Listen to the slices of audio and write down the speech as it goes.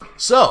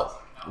So,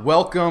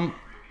 welcome.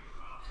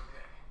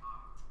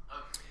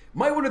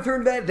 Might want to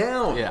turn that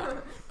down.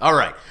 Yeah. All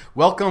right.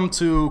 Welcome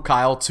to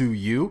Kyle to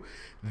You.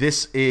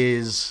 This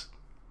is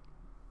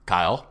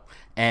Kyle,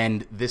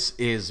 and this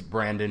is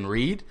Brandon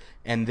Reed,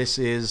 and this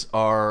is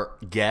our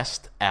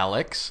guest,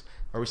 Alex.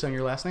 Are we saying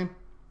your last name?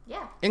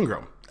 Yeah.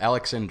 Ingram.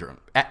 Alexander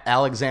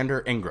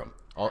Ingram,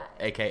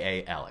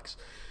 a.k.a. Alex.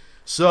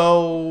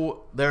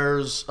 So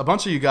there's a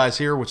bunch of you guys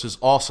here, which is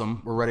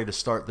awesome. We're ready to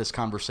start this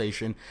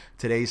conversation.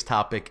 Today's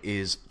topic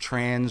is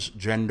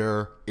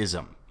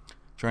transgenderism.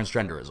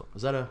 Transgenderism.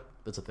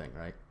 That's a thing,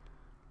 right?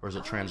 Or is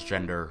it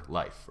transgender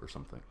life or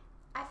something?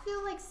 I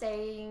feel like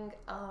saying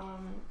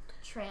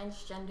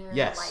transgender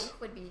Yes.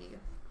 life would be...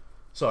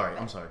 Sorry,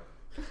 I'm sorry.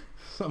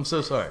 I'm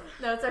so sorry.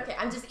 No, it's okay.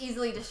 I'm just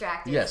easily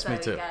distracted. Yes, so me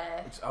too. You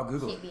gotta I'll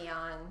Google keep it. me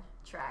on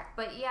track.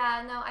 But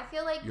yeah, no, I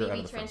feel like You're out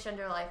maybe of the frame.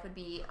 transgender life would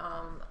be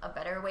a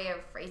better way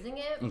of phrasing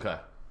it. Okay.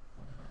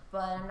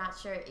 But I'm not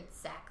sure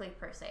exactly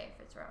per se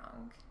if it's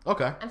wrong.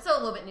 Okay. I'm still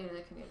a little bit new to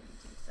the community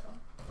too, so...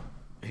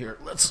 Here,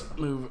 let's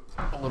move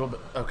a little bit.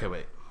 Okay,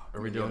 wait.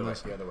 Are we doing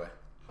this? The other way.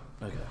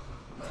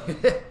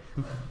 Okay.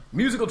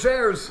 Musical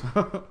chairs.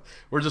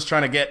 We're just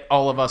trying to get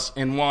all of us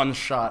in one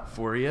shot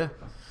for you.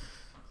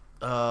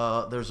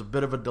 There's a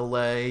bit of a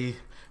delay.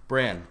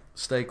 Bran,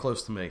 stay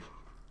close to me,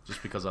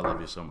 just because I love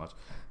you so much.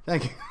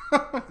 Thank you.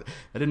 I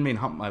didn't mean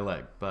hump my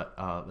leg, but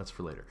that's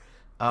for later.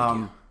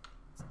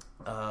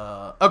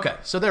 Okay,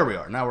 so there we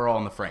are. Now we're all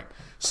in the frame.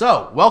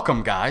 So,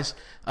 welcome, guys.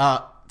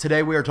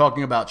 Today we are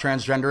talking about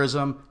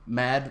transgenderism.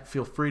 Mad,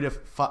 feel free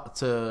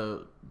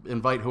to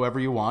invite whoever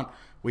you want.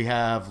 We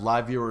have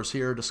live viewers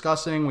here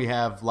discussing. We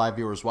have live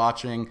viewers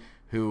watching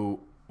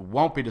who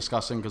won't be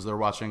discussing because they're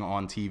watching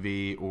on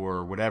TV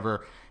or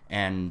whatever,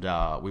 and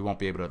they won't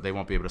be able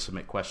to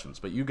submit questions.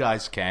 But you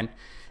guys can.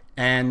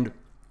 And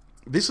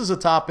this is a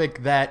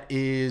topic that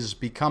is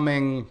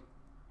becoming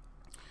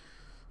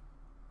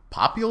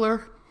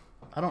popular.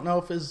 I don't know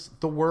if is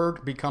the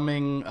word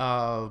becoming.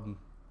 I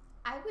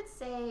would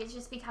say it's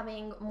just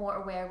becoming more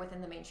aware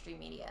within the mainstream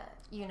media.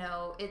 You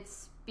know,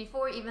 it's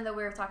before, even though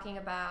we were talking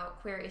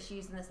about queer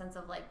issues in the sense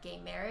of like gay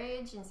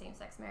marriage and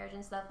same-sex marriage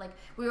and stuff, like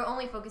we were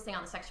only focusing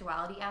on the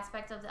sexuality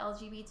aspect of the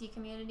LGBT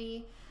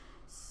community.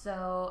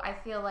 So I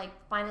feel like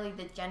finally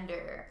the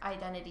gender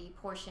identity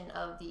portion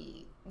of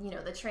the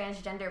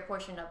transgender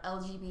portion of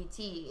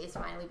LGBT is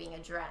finally being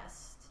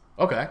addressed.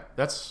 Okay,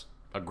 that's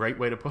a great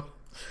way to put.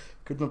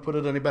 Couldn't have put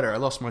it any better. I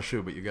lost my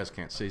shoe, but you guys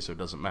can't see, so it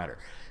doesn't matter.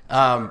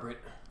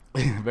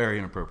 Very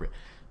inappropriate.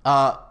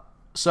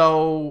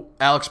 So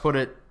Alex put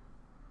it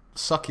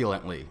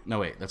succulently. No,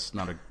 wait, that's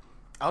not a.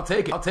 I'll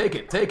take it. Take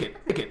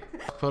it.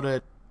 Put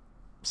it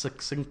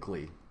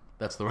succinctly.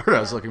 That's the word I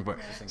was looking for.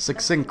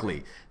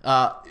 Succinctly.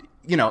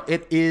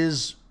 It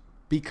is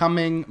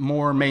becoming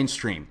more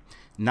mainstream.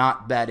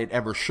 Not that it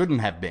ever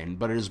shouldn't have been,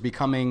 but it is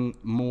becoming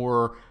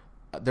more.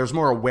 There's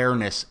more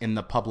awareness in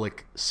the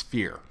public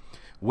sphere,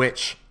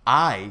 which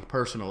I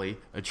personally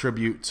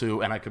attribute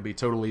to, and I could be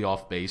totally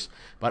off base,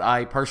 but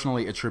I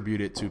personally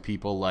attribute it to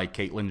people like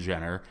Caitlyn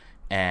Jenner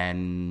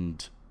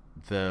and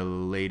the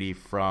lady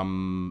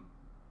from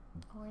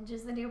Orange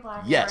is the New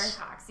Black. Yes.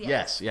 Laverne Cox.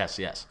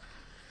 Yes.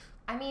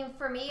 I mean,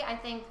 for me, I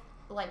think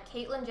like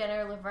Caitlyn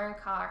Jenner, Laverne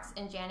Cox,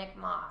 and Janet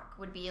Mock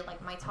would be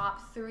like my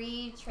top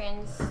three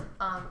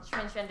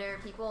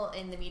transgender people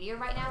in the media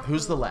right now.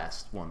 Who's the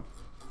last one?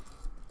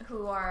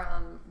 Who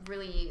are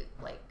really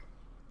like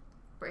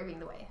braving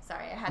the way.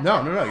 Sorry, I had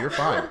No, to you're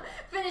fine.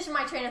 finish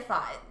my train of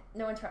thought.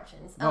 No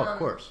interruptions. Oh, of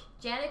course.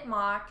 Janet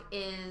Mock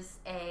is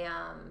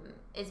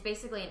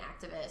basically an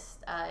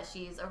activist.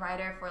 She's a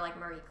writer for like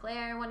Marie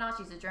Claire and whatnot.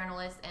 She's a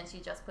journalist, and she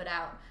just put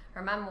out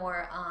her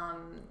memoir,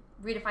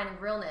 Redefining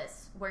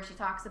Realness, where she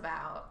talks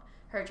about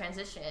her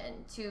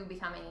transition to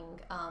becoming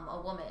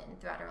a woman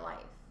throughout her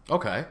life.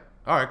 Okay.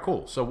 All right,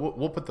 cool. So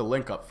we'll put the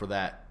link up for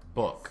that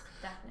book.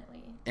 Yes,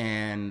 definitely.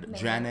 And Maybe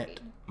Janet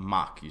read.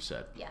 Mock, you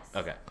said? Yes.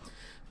 Okay.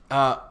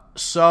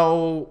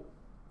 So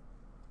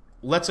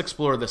let's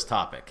explore this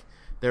topic.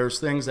 There's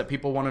things that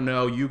people want to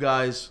know. You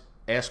guys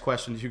ask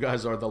questions. You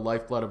guys are the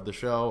lifeblood of the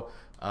show.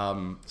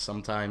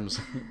 Sometimes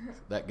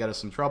that get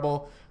us in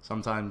trouble.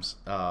 Sometimes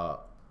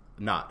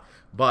not.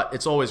 But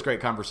it's always great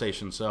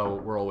conversation, so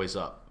we're always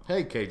up.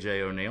 Hey,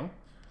 KJ O'Neill,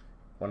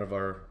 one of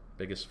our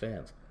biggest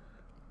fans.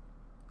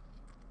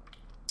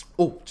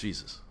 Oh,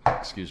 Jesus.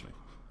 Excuse me.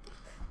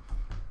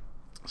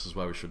 This is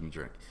why we shouldn't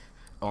drink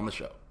on the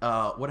show.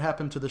 What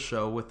happened to the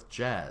show with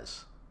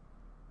Jazz?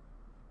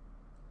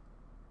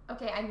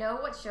 Okay, I know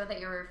what show that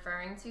you're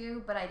referring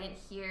to, but I didn't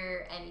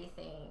hear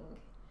anything.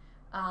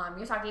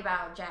 You're talking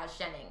about Jazz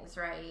Jennings,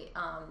 right?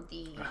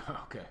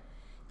 Okay.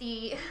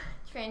 The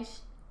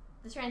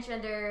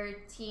transgender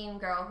teen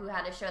girl who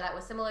had a show that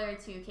was similar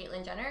to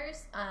Caitlyn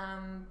Jenner's.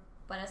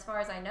 But as far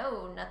as I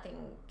know, nothing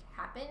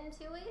happened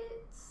to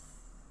it.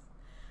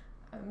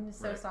 I'm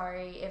so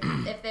sorry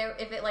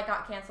if it like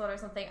got canceled or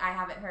something. I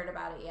haven't heard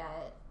about it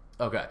yet.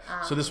 Okay,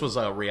 so this was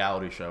a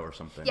reality show or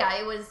something. Yeah,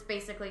 it was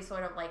basically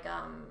sort of like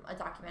a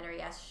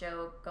documentary-esque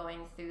show going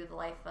through the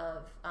life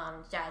of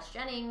Jazz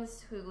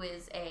Jennings, who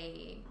is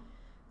a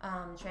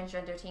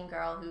transgender teen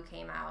girl who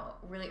came out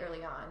really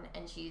early on,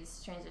 and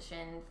she's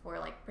transitioned for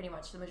like pretty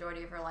much the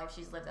majority of her life.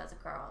 She's lived as a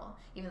girl,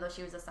 even though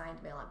she was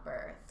assigned male at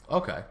birth.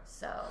 Okay.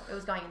 So it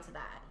was going into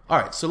that. All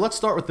right, so let's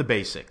start with the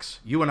basics.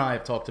 You and I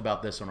have talked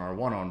about this on our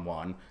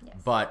one-on-one, Yes.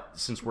 but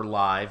since we're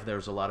live,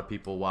 there's a lot of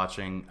people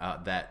watching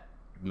that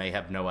may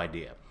have no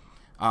idea.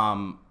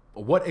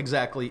 What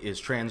exactly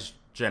is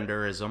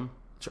transgenderism?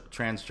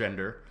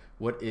 Transgender.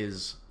 What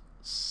is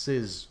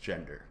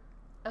cisgender?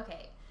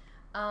 Okay.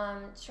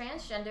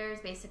 Transgender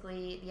is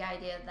basically the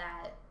idea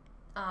that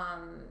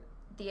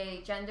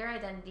the gender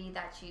identity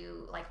that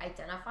you like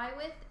identify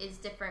with is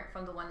different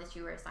from the one that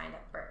you were assigned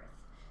at birth.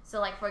 So,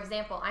 like, for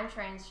example, I'm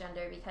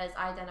transgender because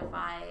I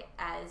identify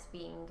as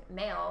being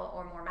male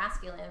or more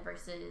masculine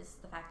versus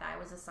the fact that I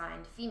was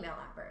assigned female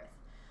at birth.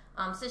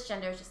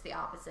 Cisgender is just the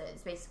opposite.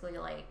 It's basically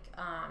like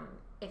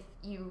if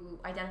you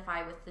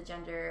identify with the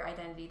gender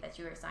identity that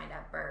you were assigned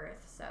at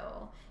birth.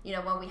 So, you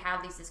know, when we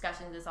have these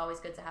discussions, it's always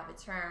good to have a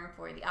term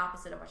for the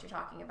opposite of what you're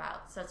talking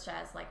about, such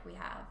as, like, we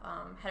have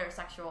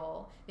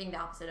heterosexual being the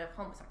opposite of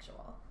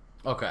homosexual.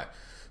 Okay,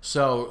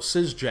 so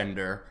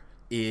cisgender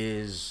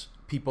is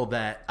people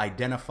that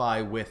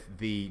identify with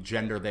the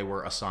gender they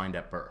were assigned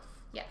at birth.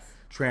 Yes.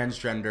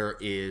 Transgender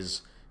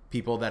is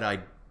people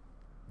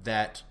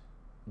that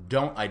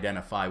don't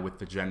identify with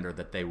the gender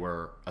that they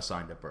were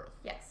assigned at birth.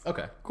 Yes.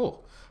 Okay,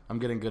 cool. I'm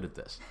getting good at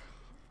this.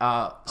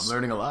 I'm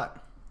learning a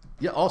lot.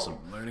 Yeah, awesome.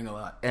 I'm learning a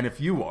lot. And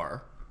if you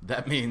are,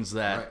 that means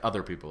that Right.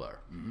 other people are.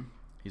 Mm-hmm.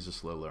 He's a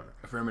slow learner.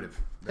 Affirmative.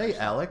 Hey,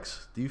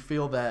 Alex, do you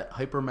feel that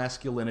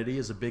hypermasculinity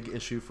is a big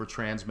issue for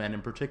trans men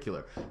in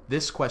particular?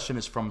 This question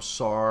is from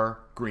Sar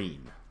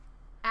Green.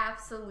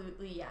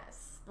 Absolutely,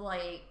 yes.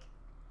 Like,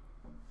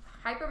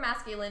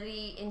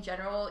 hypermasculinity in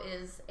general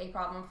is a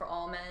problem for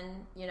all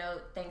men, you know,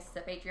 thanks to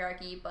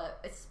patriarchy,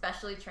 but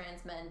especially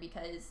trans men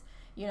because,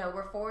 you know,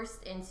 we're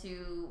forced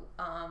into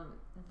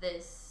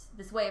this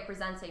way of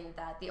presenting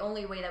that the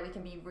only way that we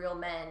can be real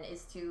men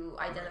is to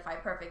identify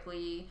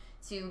perfectly,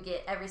 to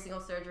get every single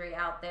surgery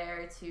out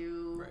there,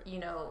 to, you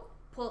know,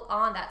 pull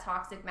on that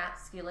toxic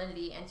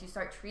masculinity and to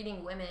start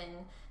treating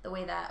women the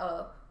way that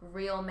a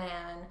real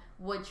man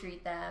would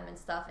treat them and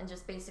stuff, and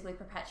just basically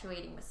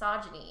perpetuating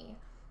misogyny.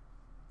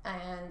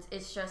 And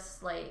it's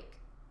just like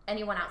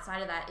anyone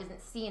outside of that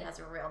isn't seen as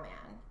a real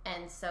man.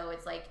 And so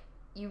it's like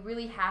you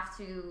really have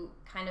to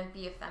kind of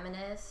be a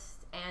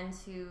feminist and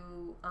to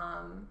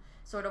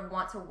sort of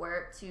want to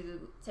work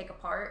to take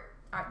apart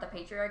the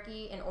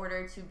patriarchy in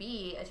order to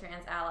be a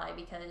trans ally,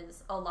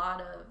 because a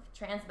lot of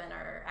trans men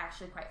are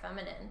actually quite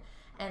feminine,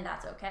 and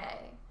that's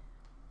okay.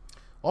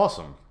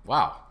 Awesome.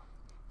 Wow.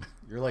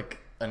 You're like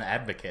an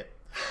advocate.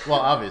 Well,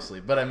 obviously,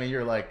 but I mean,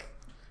 you're like,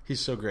 he's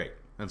so great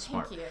and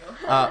smart. Thank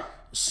you.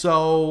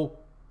 So,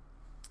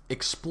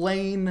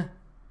 explain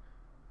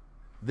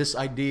this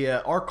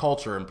idea. Our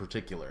culture in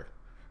particular,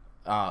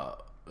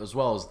 as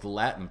well as the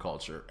Latin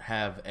culture,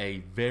 have a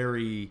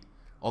very,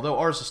 although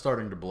ours is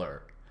starting to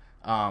blur,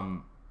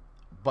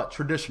 but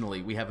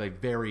traditionally we have a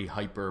very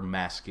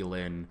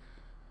hyper-masculine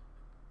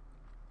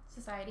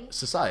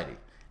society.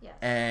 Yes.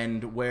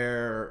 And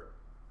where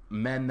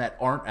men that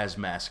aren't as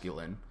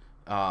masculine,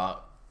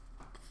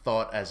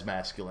 thought as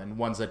masculine,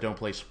 ones that don't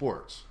play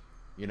sports,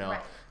 you know,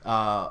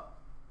 Right.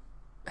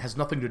 Has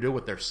nothing to do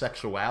with their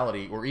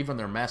sexuality or even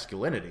their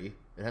masculinity.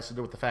 It has to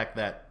do with the fact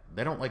that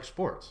they don't like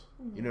sports.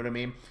 Mm-hmm. You know what I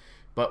mean?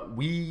 But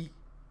we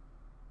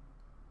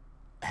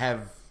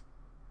have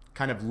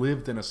kind of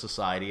lived in a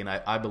society, and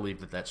I believe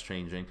that that's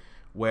changing,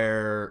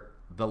 where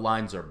the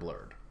lines are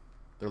blurred.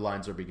 Their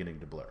lines are beginning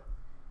to blur.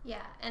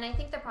 Yeah, and I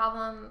think the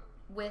problem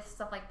with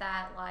stuff like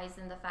that lies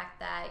in the fact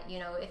that, you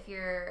know, if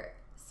you're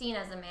seen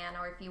as a man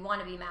or if you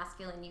want to be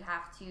masculine, you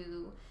have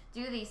to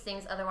do these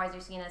things, otherwise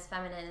you're seen as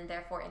feminine and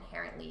therefore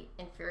inherently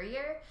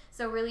inferior.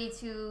 So really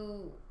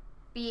to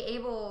be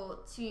able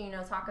to, you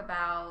know, talk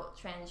about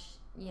trans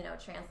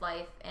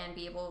life and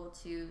be able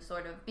to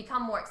sort of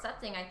become more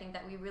accepting, I think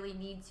that we really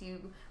need to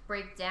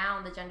break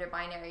down the gender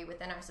binary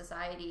within our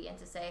society and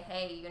to say,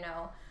 hey, you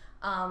know,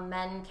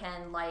 men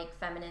can like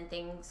feminine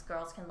things,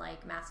 girls can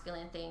like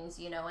masculine things,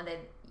 you know, and then,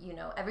 you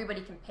know,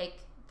 everybody can pick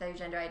their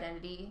gender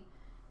identity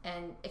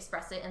and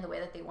express it in the way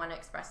that they want to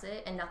express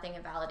it, and nothing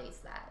invalidates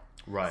that.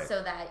 Right.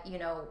 So that, you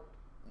know,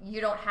 you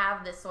don't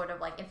have this sort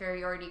of like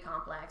inferiority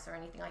complex or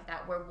anything like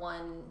that where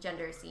one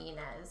gender is seen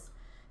as,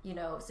 you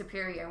know,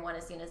 superior and one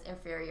is seen as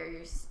inferior. You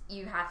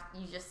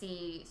just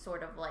see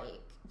sort of like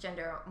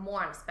gender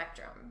more on a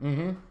spectrum.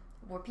 Mm-hmm.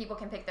 Where people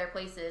can pick their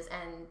places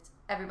and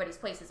everybody's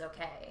place is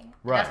okay.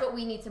 Right. That's what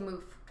we need to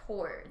move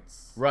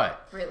towards. Right.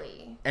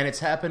 Really. And it's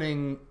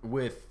happening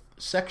with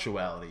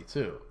sexuality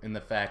too, in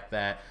the fact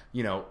that,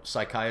 you know,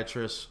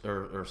 psychiatrists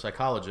or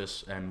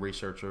psychologists and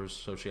researchers,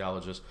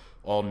 sociologists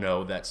all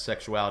know that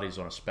sexuality is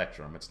on a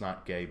spectrum. It's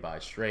not gay, bi,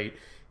 straight.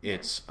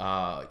 It's,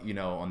 you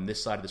know, on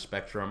this side of the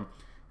spectrum,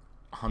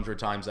 100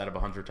 times out of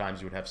 100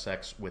 times you would have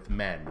sex with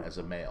men as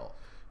a male,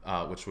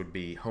 which would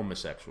be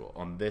homosexual.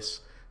 On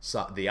this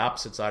the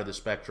opposite side of the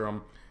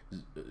spectrum,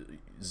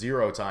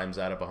 0 times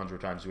out of 100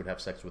 times you would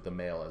have sex with a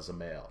male as a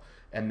male.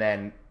 And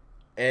then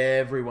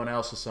everyone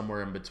else is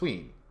somewhere in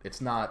between.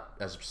 It's not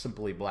as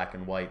simply black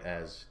and white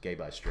as gay,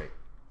 bi, straight.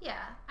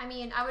 Yeah, I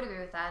mean, I would agree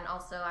with that. And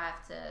also, I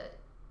have to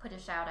put a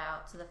shout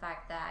out to the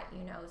fact that,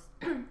 you know,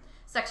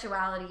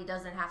 sexuality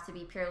doesn't have to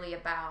be purely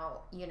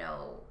about, you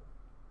know,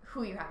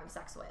 who you're having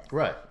sex with.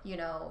 Right. You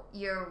know,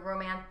 your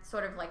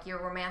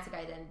romantic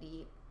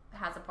identity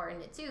has a part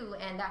in it too,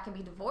 and that can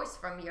be divorced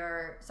from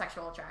your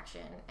sexual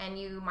attraction, and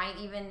you might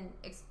even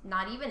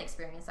not even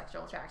experience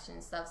sexual attraction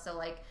and stuff. So,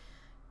 like,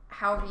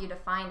 however you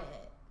define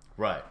it,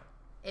 right,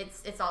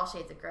 it's all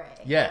shades of gray.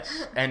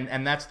 Yes,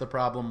 and that's the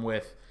problem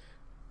with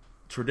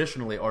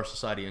traditionally our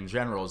society in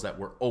general, is that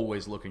we're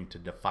always looking to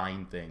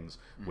define things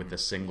with a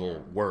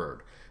single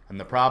word. And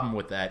the problem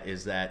with that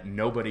is that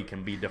nobody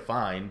can be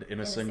defined in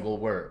a single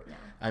word. Yeah.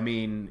 I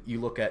mean,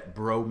 you look at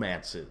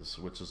bromances,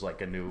 which is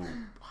like a new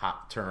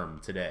hot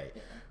term today.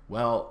 Yeah.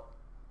 Well,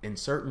 in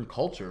certain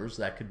cultures,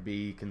 that could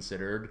be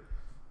considered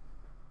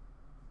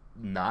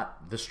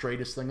not the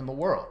straightest thing in the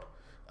world.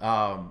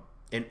 And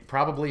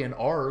probably in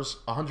ours,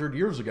 100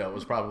 years ago, it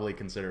was probably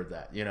considered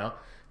that, you know?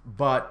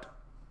 But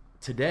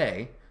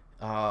today,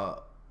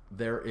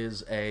 there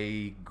is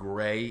a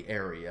gray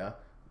area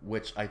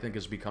which I think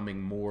is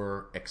becoming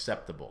more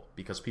acceptable,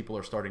 because people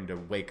are starting to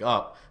wake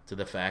up to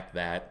the fact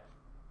that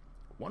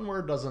one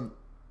word doesn't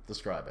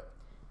describe it.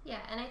 Yeah,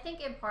 and I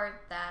think in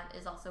part that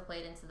is also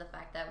played into the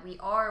fact that we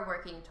are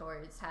working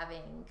towards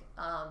having,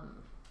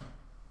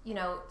 you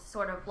know,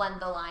 sort of blend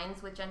the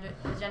lines with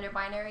gender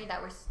binary, that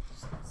we're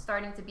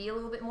starting to be a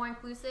little bit more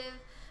inclusive,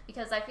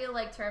 because I feel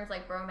like terms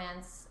like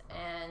bromance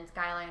and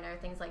guyliner,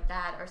 things like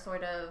that, are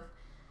sort of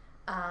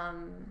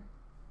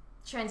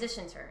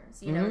transition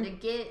terms, you know, to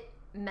get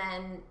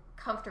men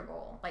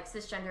comfortable, like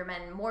cisgender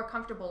men, more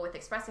comfortable with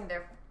expressing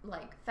their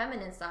like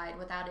feminine side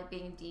without it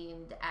being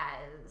deemed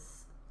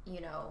as,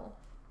 you know,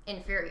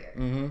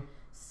 inferior.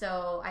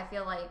 So I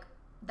feel like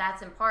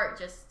that's in part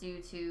just due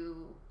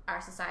to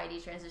our society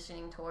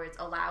transitioning towards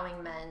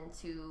allowing men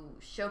to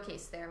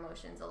showcase their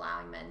emotions,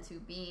 allowing men to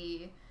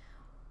be,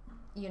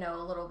 you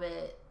know, a little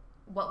bit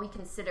what we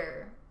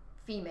consider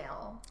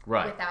female,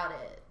 right, without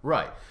it.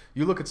 Right.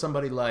 You look at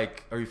somebody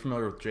like, are you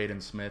familiar with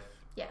Jaden Smith?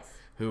 Yes.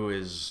 Who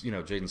is, you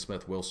know, Jaden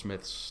Smith, Will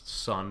Smith's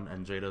son,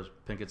 and Jada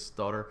Pinkett's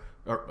daughter,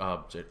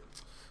 or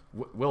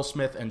Will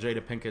Smith and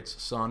Jada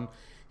Pinkett's son.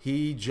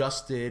 He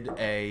just did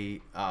a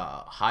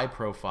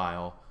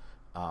high-profile.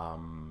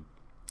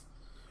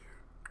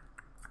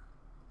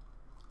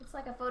 It's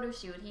like a photo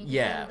shoot. He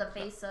did the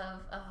face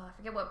of I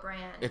forget what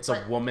brand. It's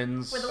a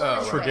woman's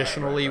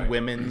traditionally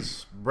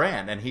women's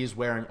brand, and he's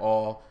wearing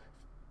all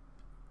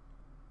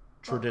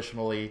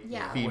traditionally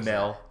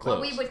female clothes.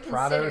 What we would consider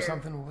Prada or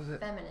something, what was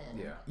it?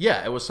 Feminine.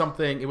 Yeah, it was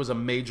something. It was a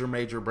major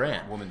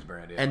brand, women's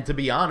brand. Yeah. And to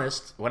be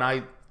honest, when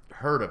I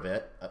heard of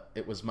it,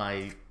 it was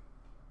my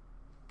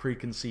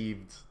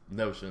preconceived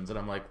notions, and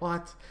I'm like,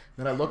 what?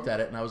 And then I looked at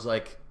it, and I was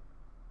like,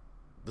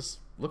 this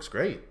looks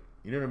great.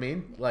 You know what I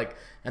mean? Like,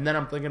 and then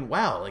I'm thinking,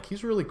 wow, like,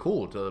 he's really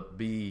cool to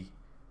be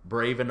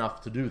brave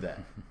enough to do that,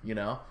 you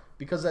know,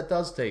 because that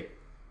does take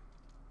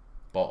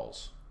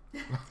balls,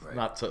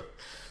 not to.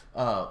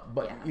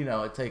 But you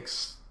know, it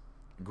takes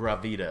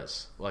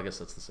gravitas. Well, I guess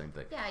that's the same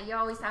thing. Yeah, you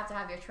always have to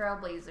have your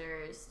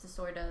trailblazers to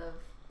sort of,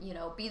 you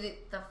know, be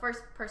the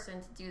first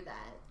person to do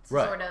that.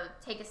 To sort of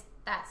take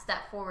that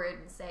step forward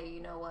and say,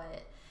 you know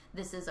what,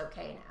 this is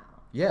okay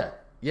now.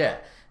 Yeah.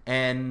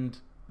 And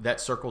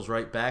that circles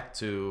right back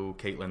to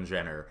Caitlyn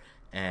Jenner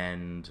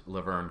and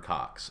Laverne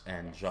Cox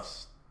and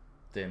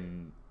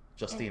Justine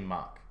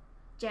Mock.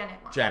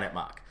 Janet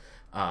Mock.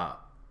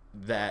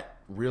 That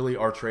really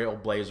are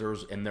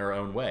trailblazers in their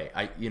own way.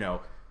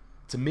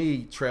 To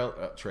me,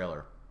 Caitlyn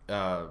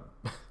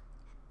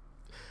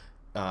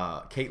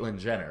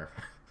Jenner.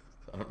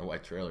 I don't know why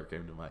trailer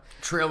came to mind.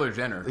 Trailer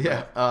Jenner.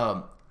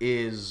 Yeah,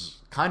 is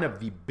kind of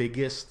the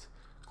biggest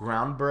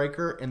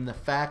groundbreaker in the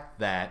fact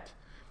that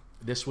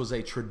this was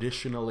a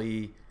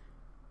traditionally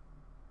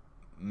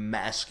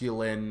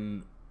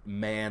masculine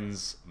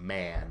man's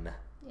man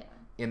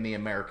in the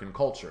American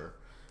culture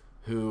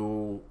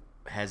who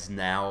has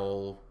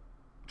now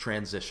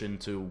transitioned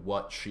to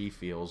what she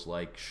feels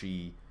like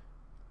she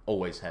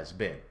always has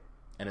been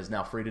and is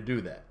now free to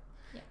do that.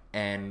 Yeah.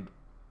 And,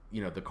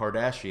 you know, the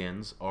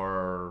Kardashians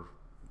are,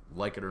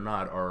 like it or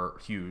not, are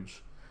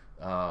huge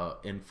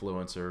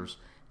influencers,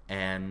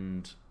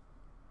 and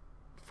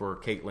for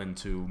Caitlyn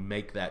to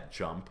make that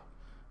jump,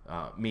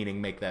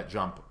 meaning make that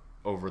jump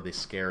over the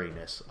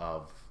scariness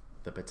of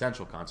the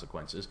potential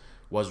consequences,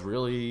 was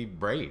really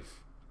brave.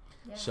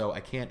 Yeah. So I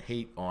can't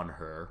hate on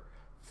her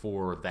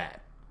for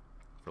that.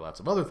 For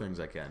lots of other things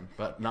I can,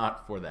 but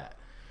not for that.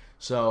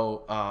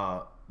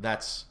 So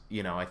that's,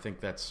 you know, I think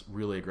that's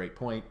really a great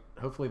point.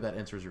 Hopefully that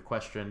answers your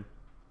question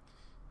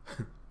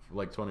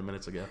like 20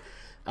 minutes ago.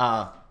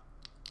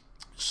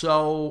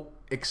 So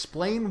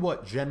explain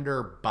what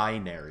gender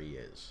binary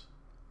is.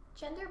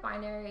 Gender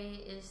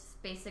binary is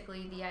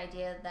basically the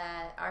idea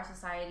that our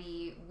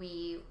society,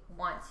 we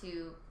want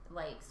to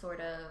like sort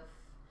of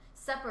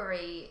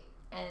separate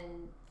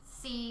and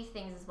see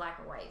things as black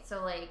and white.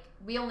 So like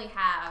we only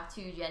have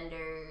two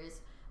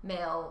genders,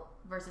 male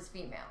versus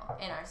female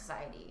in our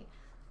society.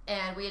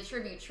 And we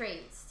attribute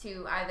traits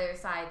to either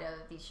side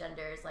of these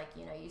genders. Like,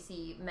 you know, you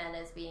see men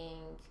as being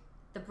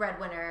the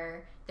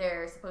breadwinner.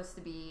 They're supposed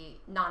to be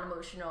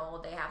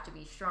non-emotional. They have to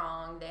be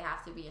strong. They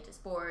have to be into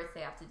sports.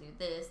 They have to do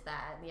this,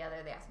 that, and the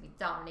other. They have to be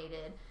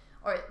dominated.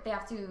 Or they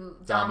have to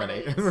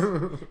dominate.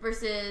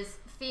 Versus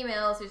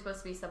females who are supposed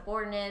to be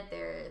subordinate.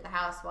 They're the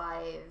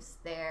housewives.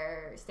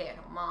 They're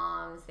stay-at-home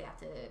moms. They have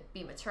to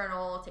be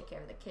maternal, take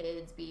care of the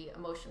kids, be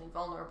emotionally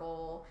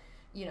vulnerable,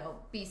 you know,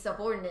 be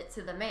subordinate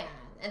to the man.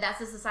 And that's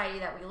the society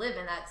that we live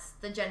in. That's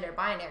the gender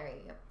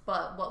binary.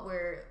 But what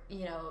we're,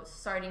 you know,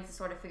 starting to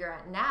sort of figure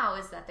out now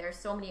is that there's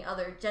so many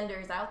other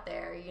genders out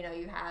there. You know,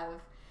 you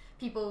have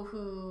people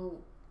who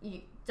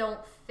don't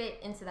fit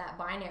into that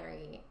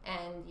binary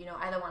and, you know,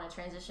 either want to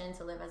transition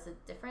to live as a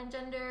different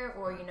gender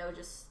or, you know,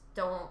 just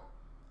don't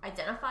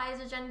identify as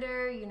a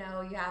gender. You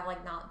know, you have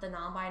like not the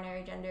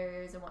non-binary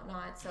genders and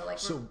whatnot. So like,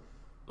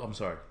 I'm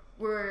sorry.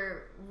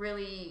 We're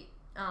really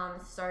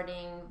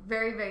starting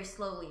very, very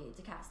slowly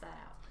to cast that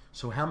out.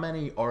 So how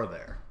many are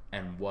there,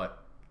 and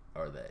what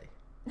are they?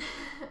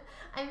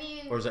 I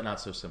mean... Or is it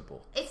not so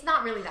simple? It's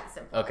not really that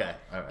simple. Okay,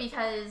 all right.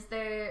 Because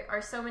there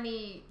are so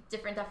many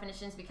different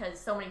definitions because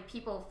so many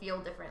people feel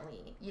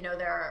differently. You know,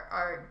 there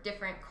are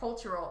different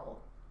cultural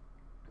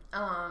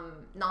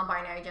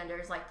non-binary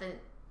genders, like the,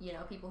 you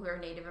know, people who are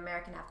Native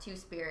American have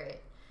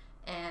two-spirit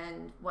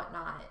and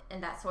whatnot,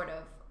 and that's sort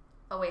of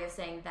a way of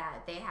saying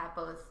that they have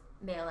both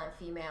male and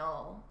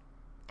female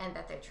and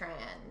that they're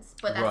trans.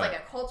 But that's like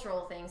a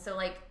cultural thing. So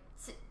like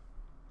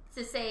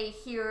to say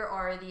here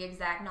are the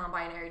exact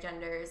non-binary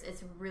genders,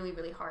 it's really,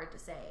 really hard to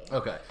say.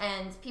 Okay.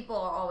 And people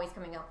are always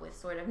coming up with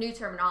sort of new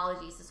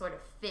terminologies to sort of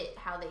fit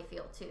how they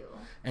feel too.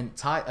 And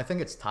I think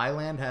it's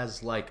Thailand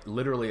has like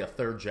literally a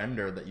third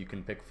gender that you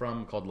can pick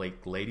from called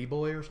like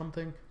Ladyboy or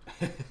something.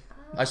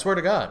 I swear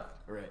to God.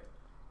 Right.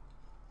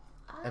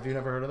 Have you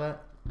never heard of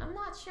that? I'm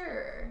not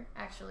sure,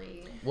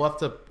 actually. We'll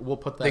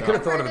put that. They could have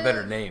I've thought of heard a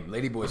better of- name.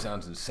 Ladyboy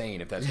sounds insane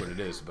if that's what it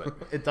is, but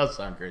It does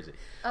sound crazy.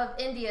 Of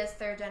India's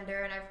third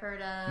gender, and I've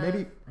heard of...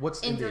 Maybe,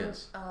 what's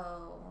India's?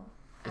 Oh.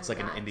 It's I'm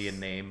like an not- Indian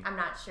name. I'm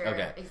not sure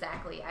Okay.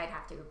 exactly. I'd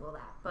have to Google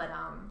that. But,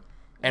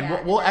 And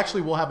yeah, we'll then-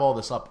 actually have all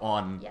this up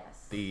on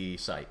Yes. the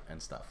site and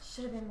stuff.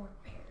 Should have been more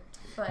prepared.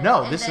 But,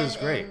 No, and this then is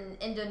great. In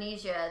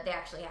Indonesia, they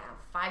actually have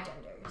 5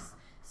 genders.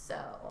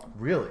 So,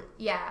 Really?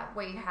 yeah,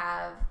 where you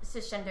have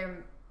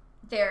cisgender,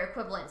 their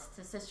equivalents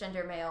to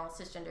cisgender male,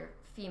 cisgender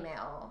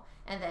female,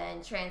 and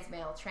then trans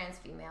male, trans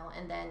female,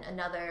 and then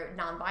another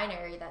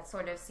non-binary that's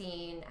sort of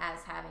seen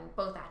as having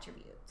both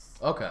attributes.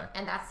 Okay.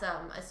 And that's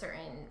a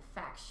certain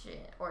faction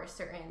or a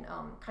certain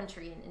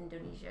country in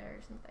Indonesia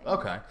or something.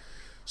 Okay.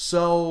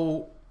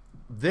 So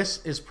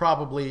this is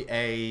probably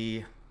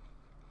a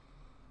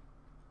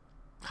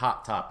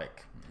hot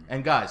topic.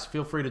 And guys,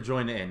 feel free to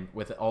join in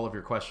with all of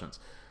your questions.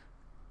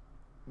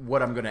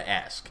 What I'm going to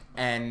ask.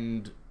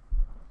 And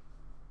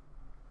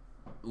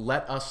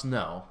let us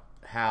know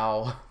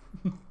how...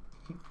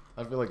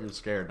 I feel like you're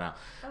scared now.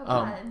 Oh,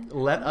 God.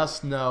 Let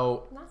us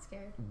know I'm not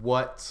scared.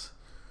 what...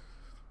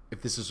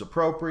 if this is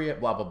appropriate,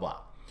 blah, blah,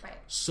 blah. Right.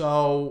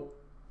 So,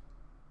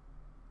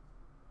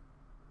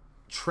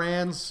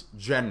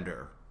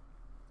 transgender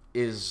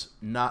is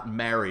not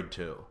married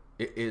to.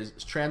 It is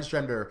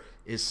transgender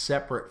is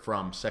separate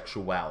from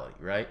sexuality,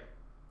 right?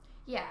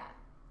 Yeah.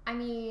 I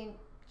mean,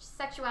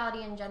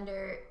 sexuality and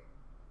gender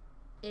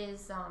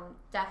is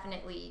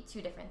definitely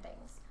 2 different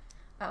things.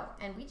 Oh,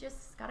 and we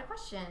just got a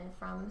question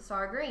from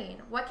Sarah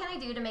Green. What can I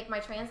do to make my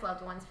trans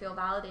loved ones feel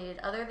validated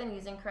other than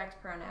using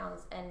correct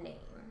pronouns and name?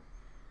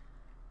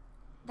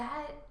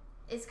 That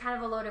is kind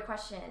of a loaded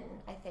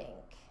question, I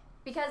think.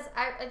 Because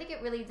I think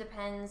it really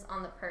depends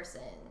on the person,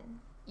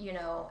 you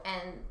know,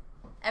 and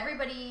every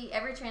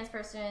trans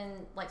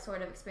person, like,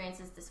 sort of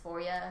experiences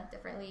dysphoria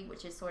differently,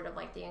 which is sort of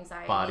like the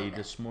anxiety. Body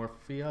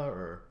dysmorphia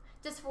or...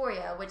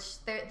 Dysphoria,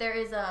 which there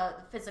is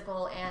a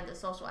physical and a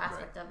social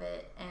aspect of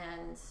it,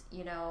 and,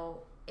 you know,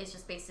 it's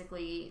just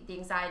basically the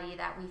anxiety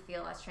that we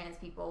feel as trans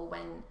people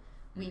when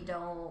we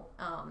don't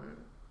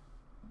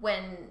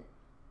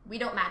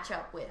match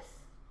up with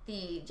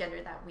the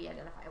gender that we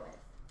identify with.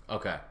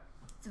 Okay.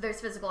 So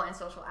there's physical and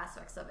social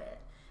aspects of it.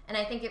 And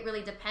I think it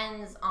really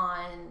depends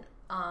on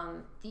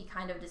the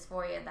kind of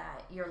dysphoria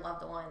that your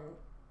loved one,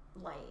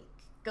 like,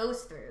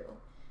 goes through.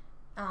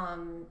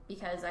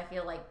 Because I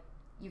feel like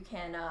you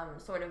can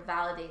sort of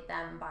validate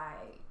them by,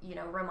 you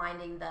know,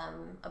 reminding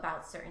them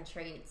about certain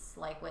traits.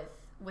 Like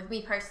with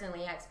me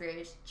personally, I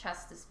experienced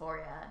chest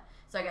dysphoria.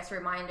 So I guess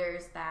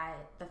reminders that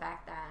the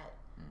fact that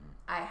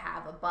I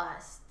have a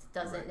bust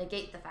doesn't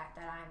negate the fact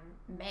that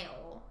I'm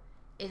male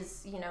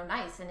is, you know,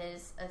 nice and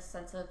is a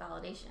sense of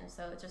validation.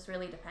 So it just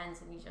really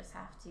depends, and you just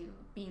have to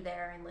be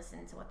there and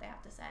listen to what they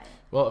have to say.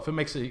 Well, if it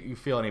makes you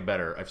feel any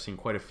better, I've seen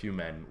quite a few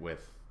men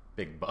with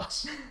big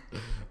busts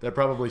that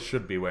probably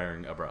should be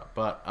wearing a bra,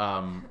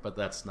 but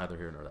that's neither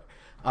here nor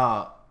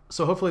there.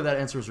 So hopefully that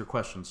answers your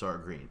question, Sarah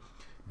Green.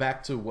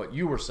 Back to what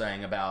you were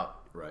saying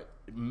about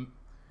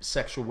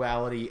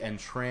sexuality and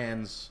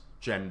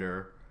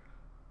transgender.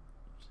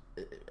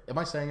 Am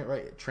I saying it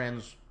right?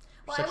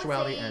 Well, I would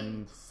Transsexuality say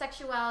and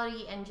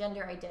sexuality and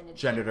gender identity.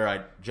 gender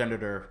identity.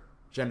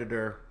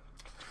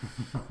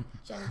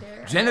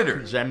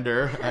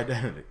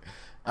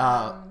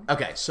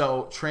 Okay,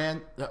 so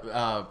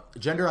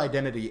gender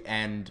identity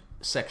and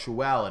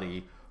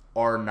sexuality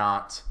are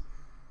not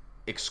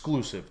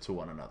exclusive to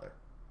one another.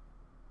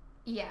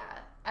 Yeah,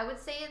 I would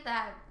say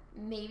that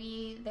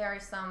maybe there are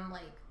some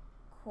like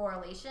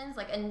correlations,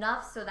 like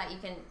enough so that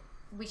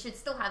we should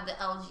still have the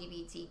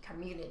LGBT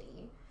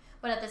community,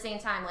 but at the same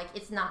time, like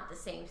it's not the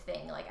same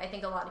thing. Like I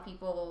think a lot of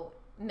people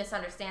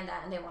misunderstand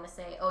that and they want to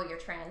say, oh, you're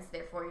trans,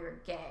 therefore you're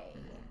gay,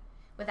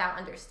 without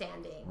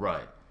understanding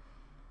Right.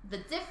 the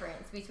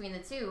difference between the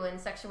two. And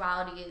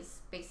sexuality is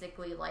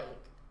basically like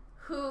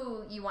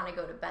who you want to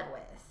go to bed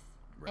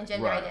with, and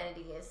gender Right.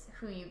 identity is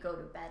who you go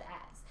to bed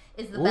as.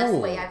 Is the best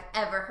way I've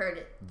ever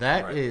heard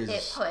That is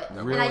it put.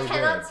 really and I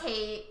cannot good.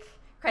 take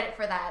credit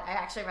for that. I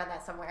actually read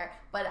that somewhere,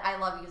 but I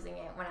love using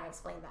it when I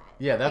explain that.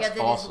 Yeah, that's because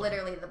it awesome. is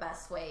literally the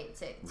best way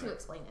to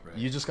explain it. Right.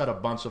 You just got a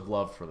bunch of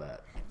love for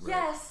that.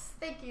 Yes,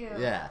 thank you.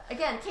 Yeah.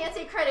 Again, can't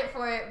take credit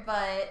for it,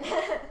 but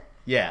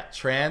Yeah,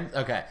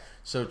 Okay,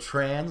 so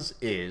trans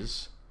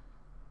is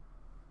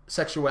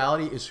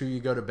sexuality is who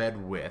you go to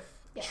bed with.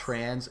 Yes.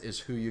 Trans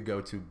is who you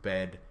go to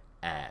bed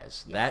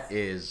as. That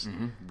is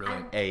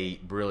Brilliant. a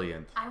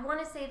brilliant. I want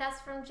to say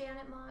that's from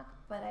Janet Mock,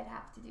 but I'd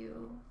have to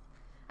do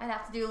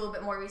a little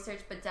bit more research.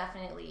 But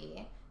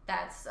definitely,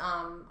 that's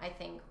I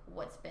think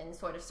what's been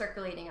sort of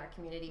circulating our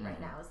community right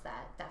now is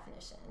that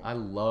definition. I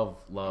love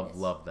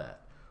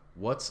that.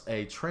 What's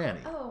a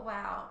tranny? Oh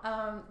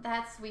wow,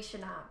 we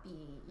should not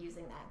be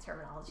using that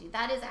terminology.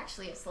 That is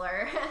actually a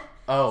slur.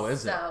 Oh,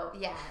 is it? So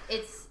yeah,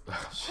 it's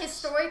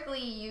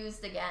historically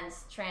used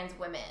against trans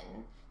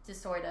women to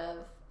sort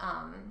of.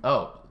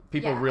 Oh,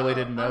 people really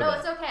didn't know no, that.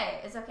 it's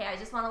okay. It's okay. I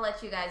just want to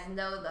let you guys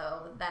know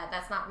though that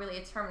that's not really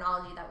a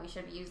terminology that we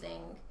should be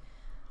using.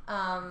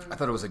 I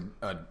thought it was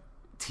a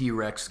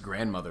T-Rex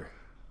grandmother.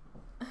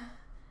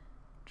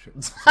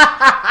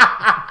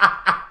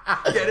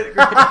 Get it?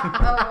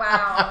 Oh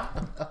wow.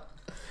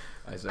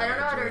 I I don't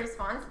know how to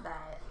respond to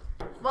that.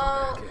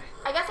 Well, Okay.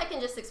 I guess I can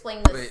just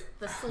explain Wait.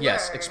 the slur.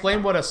 Yes,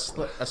 explain what a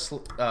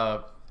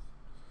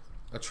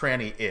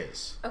tranny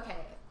is. Okay.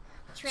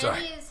 Sorry.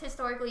 Tranny is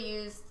historically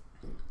used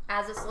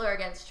as a slur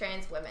against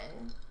trans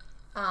women.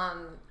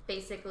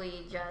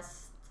 Basically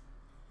just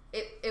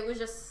it was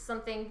just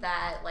something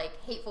that like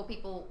hateful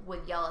people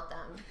would yell at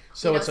them.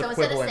 So it's instead of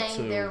equivalent saying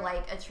to they're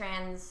like a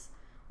trans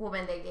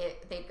woman,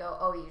 they'd go,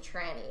 "Oh, you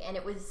tranny," and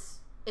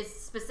it's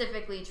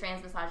specifically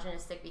trans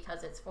misogynistic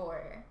because it's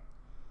for.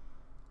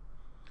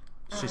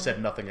 She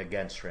said nothing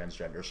against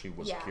transgender. She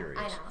was Yeah,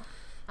 curious.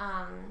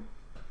 I know.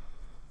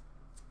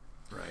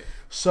 Right.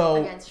 So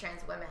Against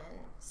trans women.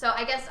 So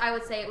I guess I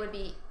would say it would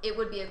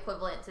be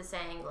equivalent to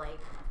saying like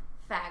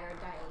fag or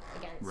dyke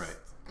against Right.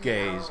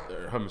 gays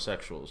or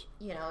homosexuals.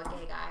 a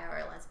gay guy or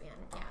a lesbian.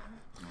 Yeah.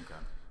 Okay.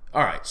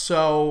 All right.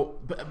 So,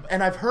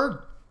 and I've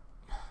heard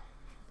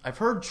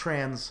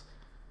trans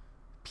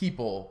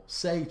people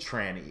say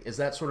tranny. Is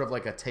that sort of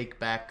like a take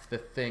back the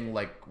thing,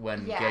 like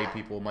when Yeah. gay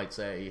people might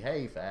say,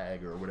 "Hey,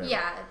 fag," or whatever?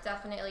 Yeah,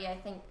 definitely. I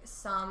think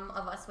some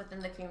of us within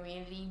the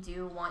community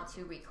do want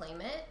to reclaim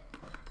it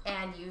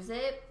and use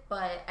it,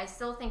 but I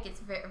still think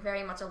it's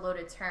very much a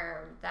loaded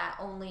term that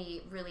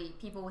only really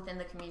people within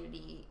the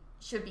community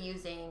should be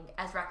using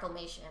as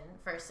reclamation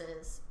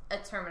versus a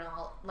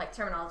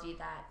terminology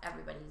that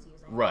everybody's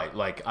using. Right.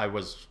 Like I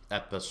was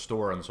at the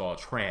store and saw a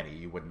tranny.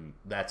 You wouldn't.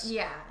 That's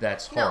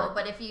hard. No,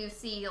 but if you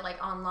see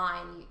like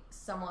online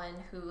someone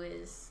who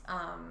is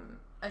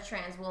a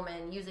trans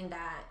woman using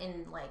that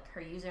in like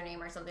her username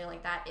or something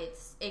like that,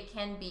 it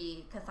can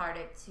be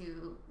cathartic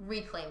to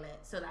reclaim it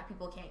so that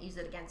people can't use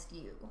it against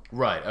you.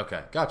 Right.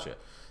 Okay. Gotcha.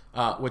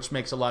 Which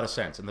makes a lot of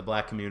sense in the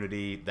black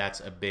community.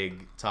 That's a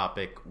big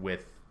topic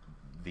with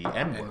the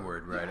N-word.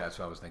 N-word, right? That's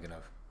what I was thinking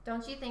of.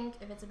 Don't you think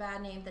if it's a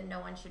bad name, then no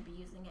one should be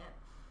using it?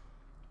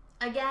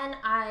 Again,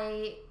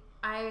 I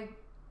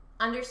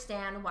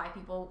understand why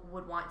people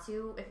would want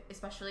to,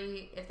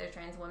 especially if they're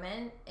trans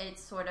women.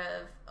 It's sort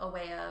of a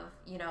way of,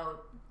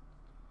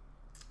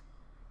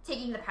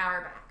 taking the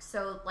power back.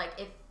 So, like,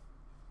 if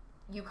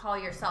you call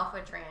yourself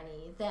a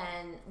tranny,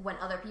 then when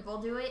other people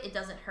do it, it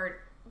doesn't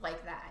hurt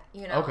like that,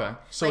 Okay.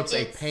 So Like, it's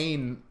a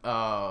pain.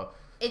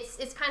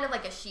 It's kind of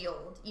like a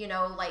shield,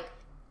 like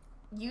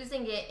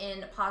using it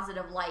in a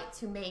positive light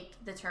to make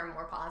the term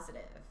more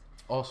positive.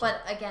 Also.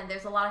 But again,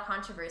 there's a lot of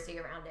controversy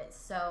around it,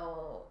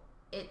 so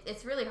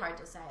it's really hard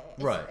to say.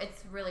 Right.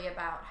 It's really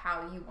about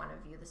how you want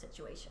to view the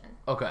situation.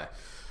 Okay.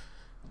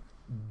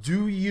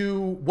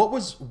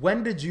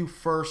 When did you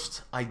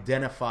first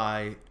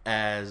identify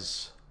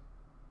as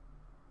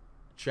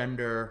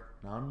gender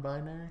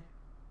non-binary?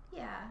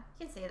 Yeah,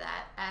 you can say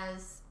that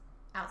as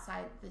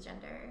outside the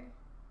gender.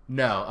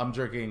 No, I'm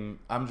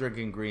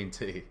drinking green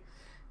tea.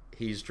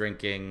 He's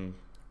drinking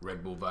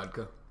Red Bull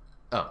vodka.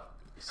 Oh,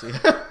 see.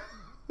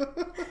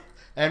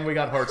 And we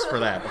got hearts for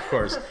that, of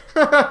course.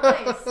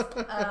 Nice.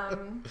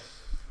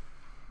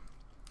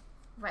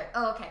 Right.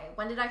 Oh, okay.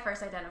 When did I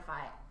first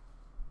identify?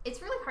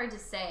 it's really hard to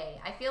say.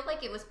 I feel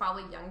like it was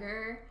probably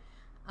younger,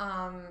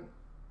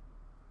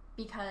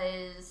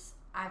 because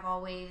I've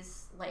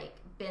always like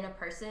been a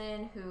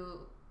person who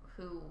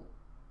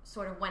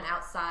sort of went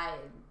outside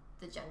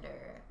the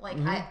gender. Like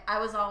I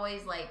was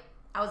always like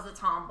I was the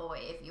tomboy,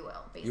 if you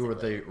will. Basically, You were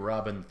the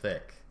Robin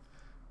Thicke,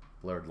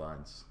 blurred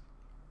lines.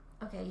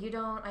 Okay, you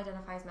don't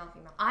identify as male or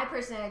female. I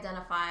personally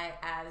identify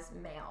as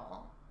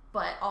male,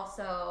 but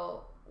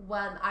also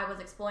when I was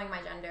exploring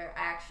my gender,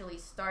 I actually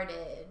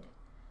started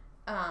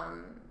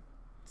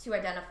to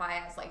identify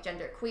as like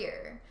gender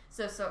queer.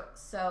 So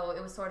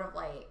it was sort of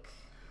like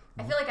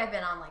I feel like I've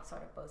been on like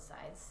sort of both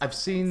sides. I've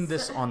seen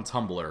this on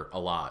Tumblr a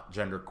lot,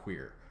 gender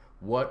queer.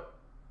 What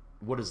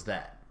is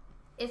that?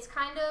 It's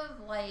kind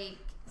of like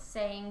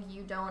saying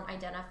you don't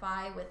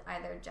identify with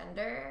either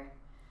gender,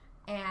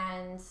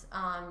 and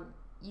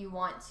you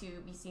want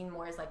to be seen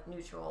more as like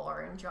neutral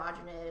or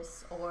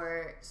androgynous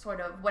or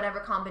sort of whatever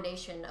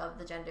combination of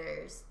the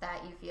genders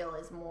that you feel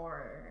is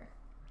more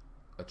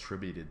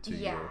attributed to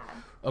yeah. you.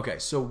 Okay,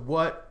 so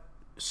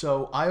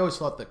I always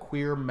thought that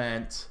queer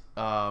meant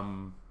I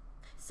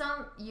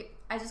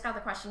just got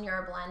the question,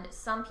 you're a blend.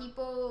 Some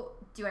people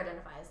do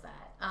identify as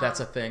that.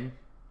 That's a thing?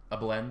 A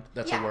blend?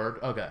 That's a word?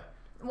 Okay.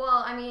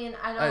 Well, I mean,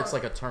 I don't... It's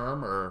like a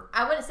term, or...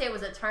 I wouldn't say it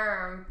was a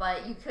term,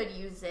 but you could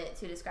use it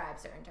to describe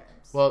certain terms.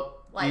 Well,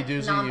 like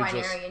Eduzi,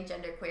 non-binary and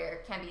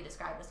genderqueer can be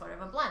described as sort of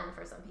a blend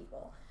for some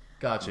people.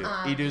 Got you.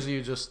 Eduzi,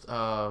 you just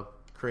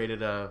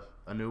created a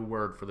new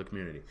word for the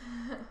community.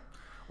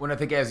 When I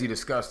think, as you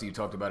discussed, you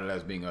talked about it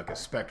as being like a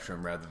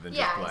spectrum rather than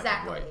just black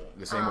and white.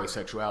 The same way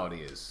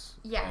sexuality is.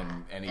 Yeah,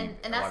 and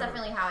that's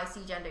definitely how I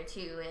see gender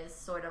too, is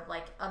sort of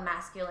like a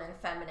masculine,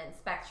 feminine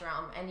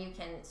spectrum, and you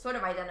can sort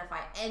of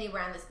identify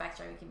anywhere on the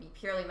spectrum. You can be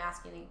purely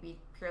masculine, you can be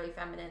purely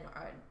feminine,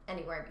 or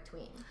anywhere in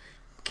between.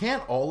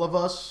 Can't all of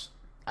us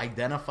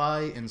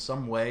identify in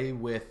some way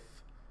with...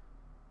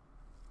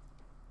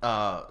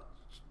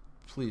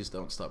 please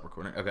don't stop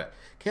recording. Okay.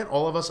 Can't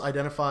all of us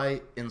identify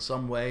in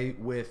some way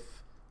with...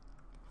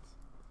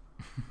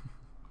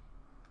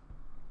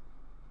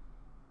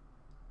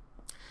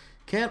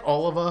 Can't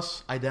all of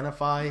us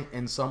identify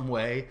in some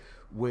way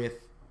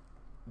with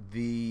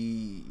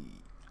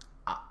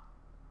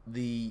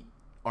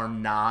our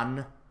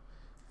non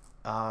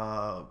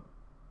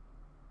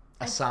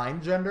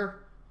assigned gender?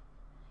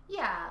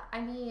 Yeah,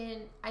 I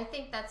mean, I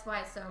think that's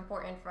why it's so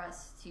important for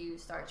us to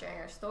start sharing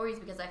our stories,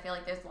 because I feel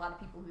like there's a lot of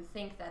people who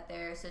think that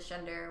they're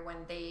cisgender when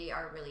they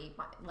are really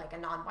like a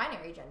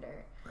non-binary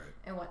gender, right,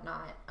 and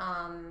whatnot.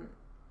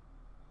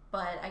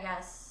 But I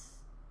guess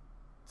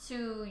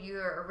to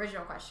your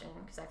original question,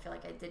 because I feel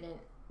like I didn't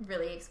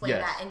really explain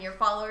that, and your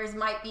followers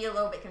might be a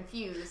little bit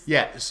confused.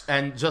 Yes,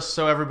 and just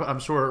so everybody, I'm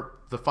sure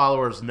the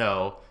followers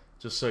know,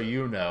 just so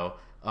you know,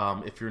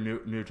 if you're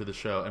new to the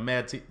show, and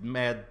Mad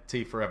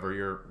T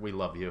forever, we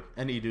love you,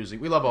 and Eduzi,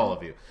 we love all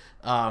of you.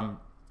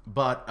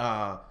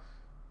 But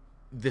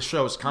this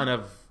show is kind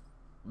of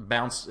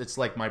it's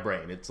like my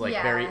brain. It's like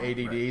very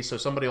ADD. Right. So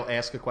somebody will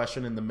ask a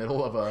question in the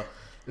middle of a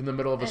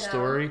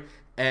story.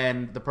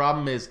 And the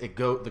problem is,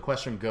 the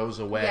question goes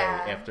away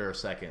after a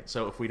second.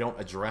 So if we don't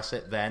address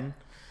it, then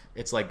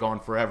it's like gone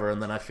forever,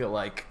 and then I feel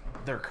like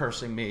they're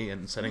cursing me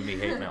and sending me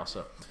hate mail.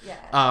 So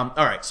all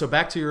right. So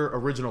back to your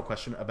original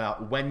question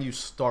about when you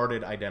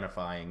started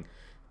identifying,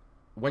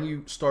 when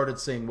you started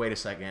saying, "Wait a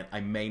second, I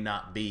may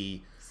not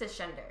be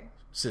cisgender."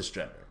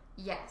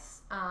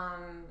 Yes. I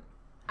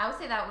would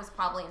say that was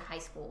probably in high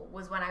school.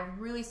 Was when I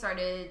really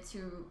started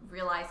to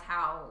realize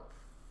how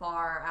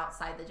far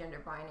outside the gender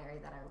binary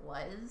that I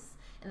was,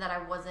 and that I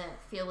wasn't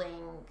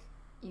feeling,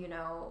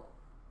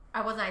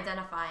 I wasn't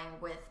identifying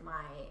with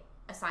my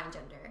assigned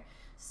gender.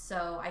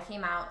 So I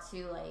came out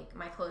to like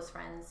my close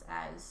friends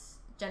as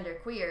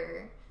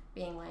genderqueer,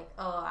 being like,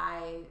 oh,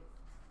 I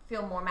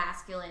feel more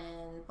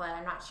masculine, but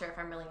I'm not sure if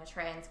I'm really a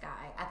trans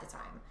guy at the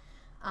time.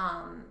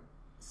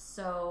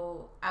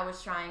 So I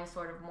was trying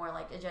sort of more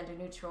like a gender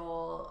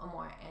neutral, a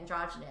more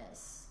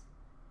androgynous.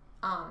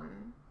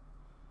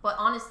 But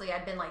honestly,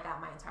 I'd been like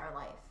that my entire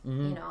life.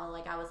 Mm-hmm.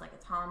 Like I was like a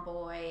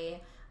tomboy.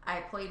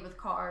 I played with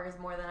cars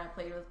more than I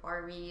played with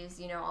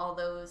Barbies. All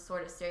those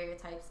sort of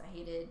stereotypes. I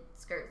hated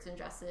skirts and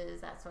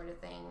dresses, that sort of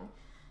thing.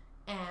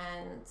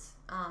 And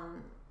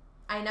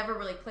I never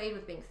really played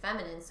with being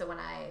feminine. So when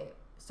I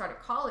started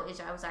college,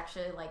 I was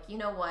actually like, you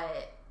know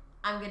what?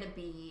 I'm going to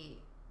be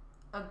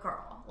a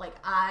girl. Like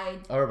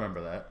I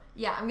remember that.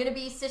 Yeah, I'm going to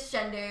be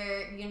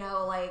cisgender.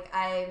 Like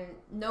I'm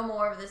no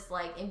more of this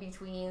like in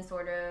between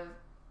sort of.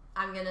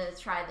 I'm going to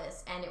try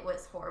this. And it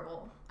was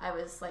horrible. I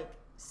was like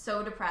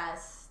so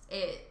depressed.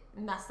 It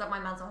messed up my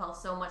mental health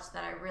so much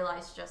that I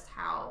realized just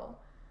how,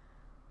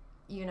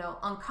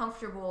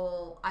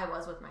 uncomfortable I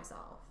was with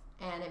myself.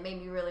 And it made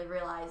me really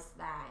realize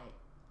that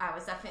I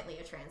was definitely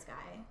a trans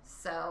guy.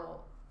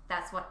 So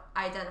that's what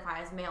I identify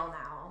as male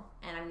now.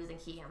 And I'm using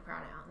he, him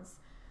pronouns.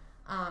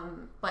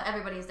 But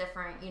everybody's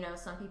different.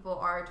 Some people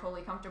are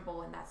totally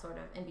comfortable in that sort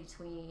of in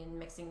between,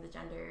 mixing the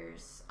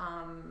genders,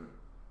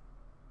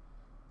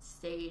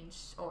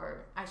 stage,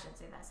 or I shouldn't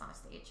say that, it's not a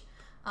stage,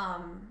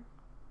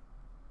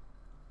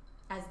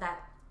 as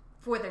that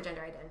for their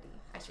gender identity,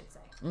 I should say.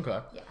 Okay.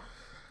 Yeah.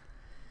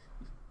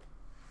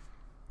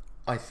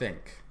 I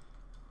think.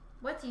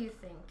 What do you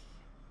think?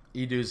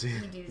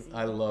 Edoozy.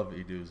 I love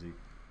Edoozy.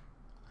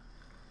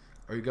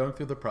 Are you going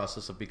through the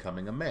process of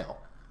becoming a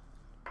male?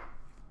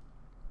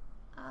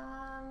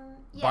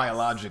 Yes.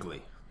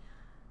 Biologically.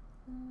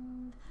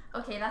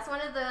 Okay, that's one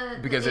of the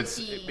because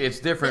it's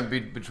different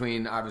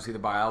between obviously the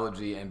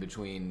biology and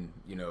between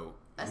the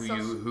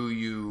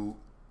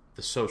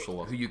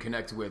social who you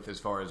connect with as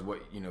far as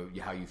what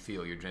how you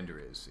feel your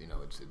gender is.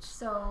 It's.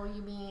 So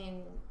you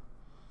mean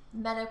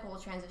medical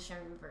transition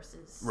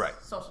versus right.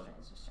 social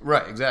transition?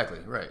 Right. Exactly.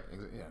 Right.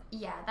 Yeah.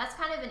 Yeah, that's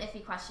kind of an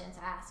iffy question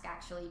to ask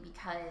actually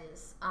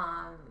because.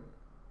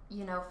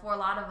 For a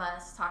lot of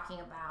us talking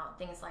about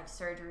things like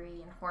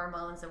surgery and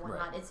hormones and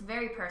whatnot, it's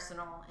very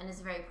personal and it's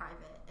very private.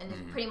 And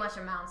it pretty much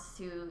amounts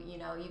to, you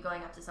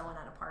going up to someone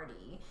at a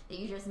party that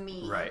you just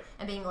meet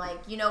and being like,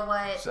 you know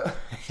what,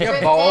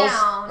 strip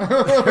down,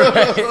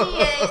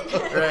 see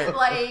it. Right.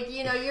 Like,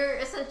 you're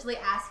essentially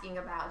asking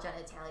about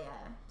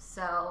genitalia.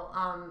 So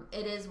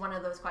it is one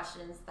of those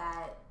questions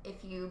that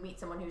if you meet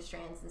someone who's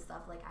trans and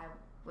stuff, like I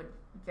would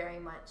very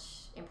much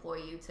implore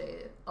you to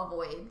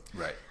avoid.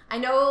 Right. I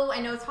know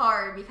it's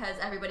hard because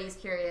everybody's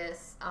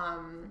curious.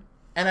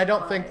 And I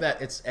don't think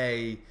that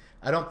I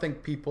don't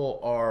think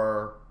people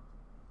are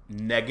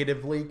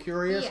negatively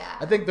curious. Yeah.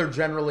 I think they're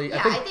generally.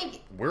 Yeah, I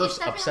think we're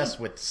obsessed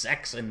with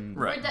sex and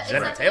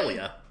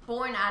genitalia.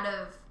 Born out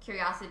of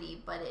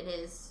curiosity, but it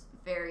is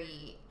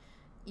very,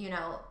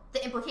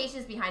 the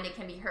implications behind it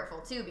can be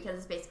hurtful too because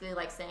it's basically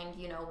like saying,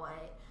 you know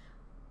what.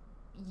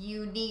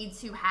 You need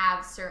to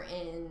have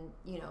certain,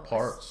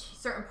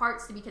 certain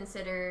parts to be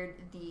considered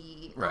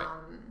the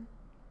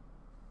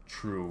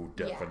true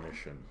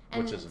definition,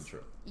 which isn't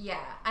true.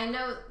 Yeah, I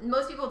know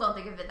most people don't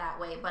think of it that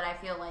way, but I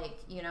feel like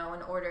in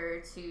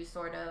order to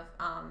sort of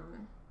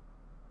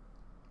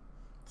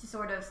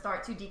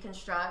start to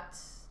deconstruct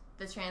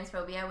the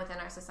transphobia within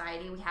our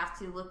society, we have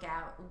to look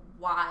at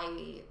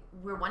why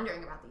we're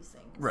wondering about these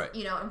things, right?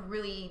 And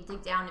really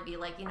dig down and be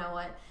like, you know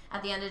what?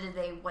 At the end of the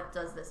day, what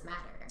does this matter?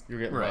 You're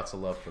getting lots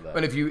of love for that.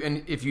 But if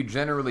you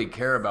generally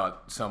care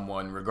about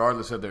someone,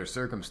 regardless of their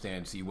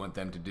circumstance, you want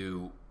them to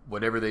do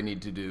whatever they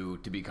need to do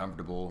to be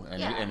comfortable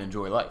and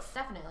enjoy life.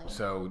 Definitely.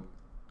 So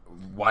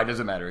why does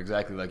it matter?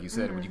 Exactly like you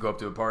said. When you go up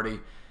to a party,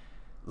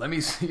 let me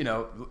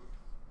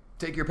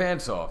take your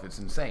pants off. It's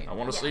insane. I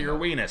want to see your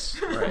weenus.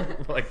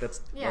 Right. Like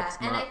that's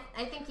and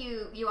I think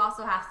you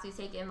also have to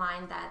take in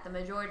mind that the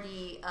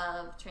majority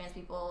of trans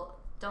people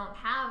don't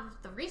have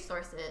the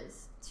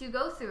resources to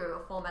go through a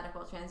full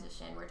medical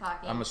transition. We're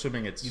talking. I'm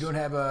assuming it's. You don't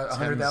have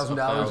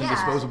 $100,000 in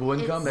disposable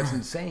income. That's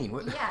insane.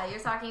 Yeah, you're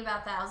talking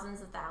about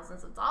thousands of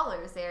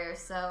dollars there.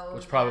 So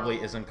which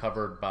probably isn't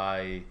covered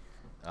by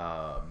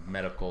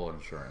medical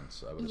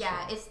insurance. I would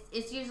assume.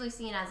 It's usually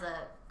seen as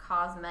a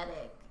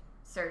cosmetic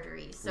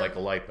surgery. So like a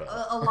lipo.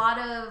 A lot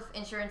of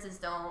insurances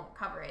don't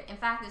cover it. In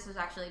fact, this was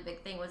actually a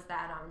big thing. Was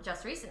that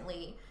just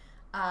recently.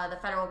 The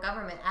federal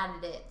government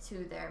added it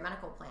to their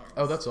medical plans.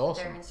 Oh, that's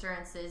awesome. Their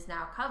insurances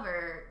now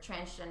cover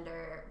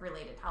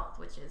transgender-related health,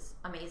 which is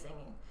amazing.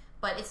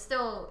 But it's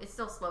still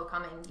slow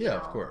coming. Yeah,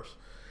 of course.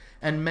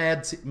 And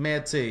Mad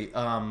T,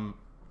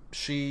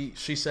 she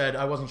said,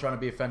 I wasn't trying to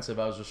be offensive.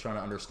 I was just trying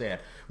to understand.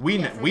 We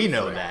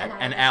know that,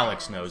 and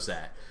Alex knows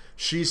that.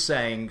 She's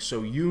saying,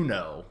 so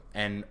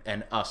and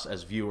us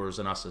as viewers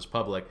and us as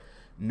public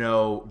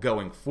know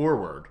going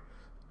forward.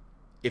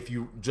 If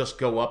you just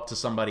go up to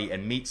somebody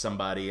and meet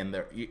somebody and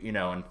they're,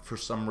 and for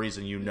some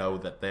reason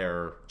that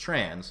they're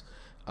trans,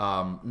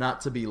 not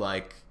to be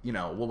like,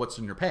 well, what's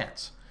in your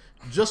pants?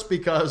 Just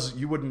because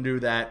you wouldn't do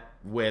that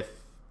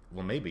with,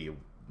 well, maybe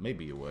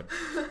you would,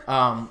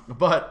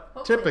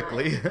 but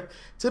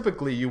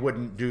typically you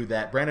wouldn't do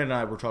that. Brandon and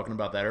I were talking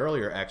about that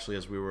earlier, actually,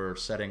 as we were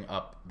setting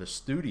up the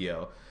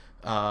studio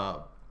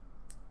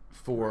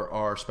for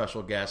our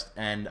special guest,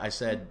 and I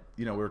said,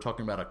 we were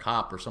talking about a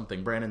cop or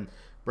something.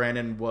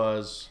 Brandon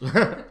was,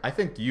 I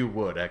think you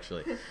would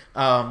actually,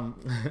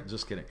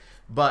 just kidding.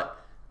 But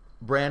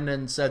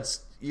Brandon said,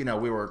 we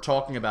were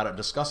talking about it,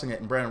 discussing it,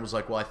 and Brandon was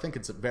like, well, I think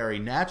it's very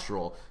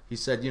natural. He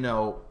said,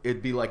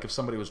 it'd be like if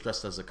somebody was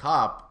dressed as a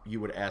cop,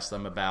 you would ask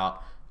them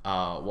about,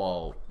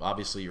 well,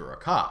 obviously you're a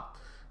cop,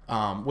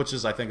 which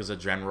is, I think, is a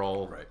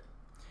general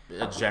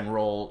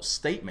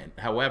statement.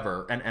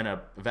 However, and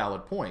a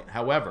valid point.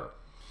 However,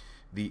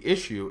 the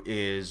issue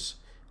is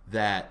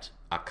that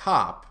a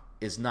cop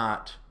is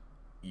not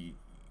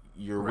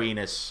your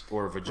weenus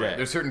or vagina. Right.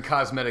 There's certain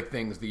cosmetic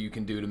things that you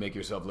can do to make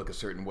yourself look a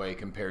certain way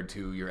compared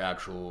to your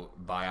actual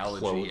biology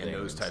clothing and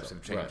those types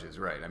of changes.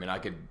 Right. I mean, I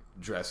could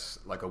dress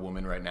like a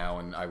woman right now,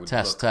 and I would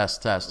test.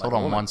 Like Hold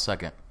on 1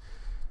 second.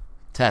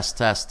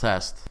 Test.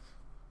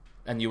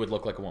 And you would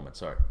look like a woman.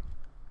 Sorry.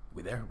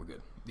 We there? We're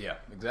good. Yeah,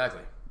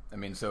 exactly. I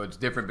mean, so it's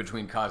different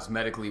between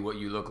cosmetically what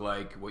you look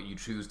like, what you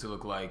choose to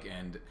look like,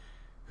 and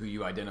who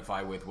you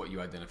identify with, what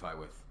you identify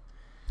with.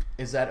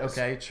 Is that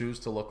okay? Choose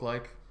to look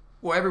like?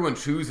 Well, everyone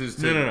chooses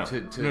to...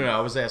 No, I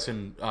was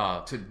asking...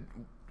 to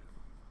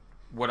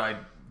what I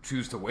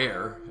choose to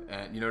wear.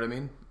 You know what I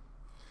mean?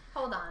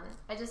 Hold on.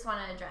 I just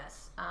want to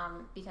address,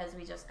 because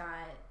we just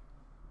got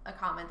a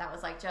comment that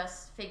was like,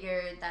 just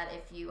figured that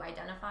if you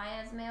identify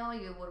as male,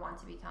 you would want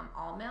to become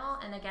all male.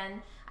 And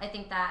again, I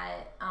think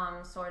that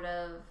sort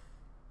of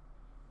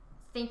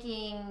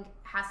thinking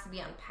has to be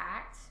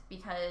unpacked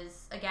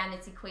because, again,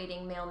 it's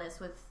equating maleness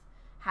with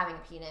having a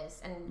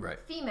penis and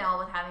female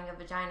with having a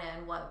vagina.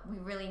 And what we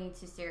really need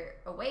to steer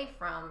away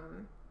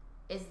from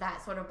is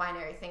that sort of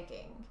binary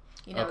thinking.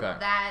 You know,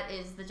 that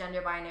is the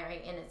gender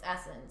binary in its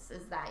essence,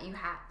 is that you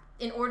have,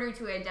 in order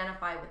to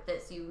identify with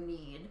this, you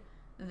need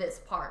this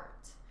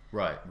part.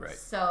 Right.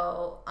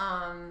 So,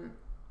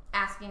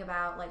 asking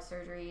about like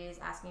surgeries,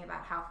 asking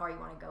about how far you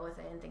want to go with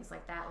it and things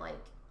like that, like,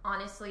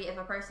 honestly, if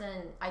a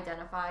person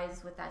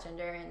identifies with that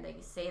gender and they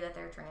say that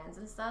they're trans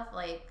and stuff,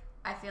 like,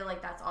 I feel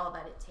like that's all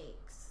that it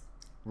takes.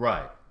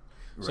 Right.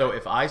 So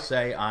if I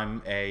say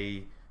I'm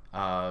a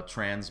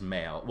trans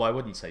male, well, I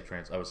wouldn't say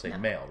trans, I would say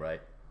male,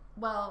 right?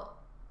 Well,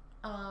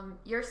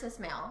 you're cis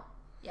male,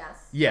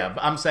 yes. Yeah,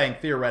 but I'm saying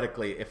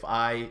theoretically, if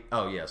I,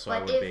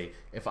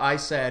 if I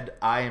said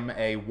I'm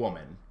a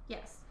woman,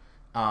 yes.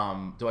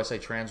 Do I say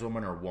trans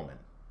woman or woman?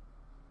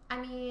 I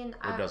mean,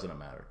 or doesn't it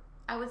matter?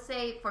 I would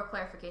say, for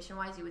clarification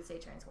wise, you would say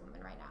trans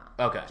woman right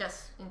now. Okay.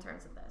 Just in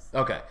terms of this.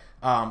 Okay.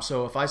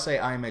 So if I say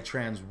I am a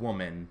trans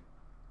woman,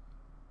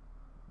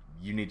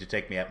 you need to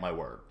take me at my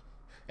word.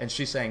 And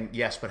she's saying,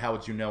 yes, but how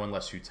would you know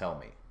unless you tell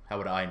me? How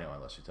would I know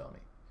unless you tell me?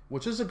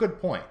 Which is a good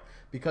point.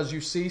 Because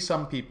you see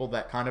some people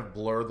that kind of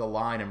blur the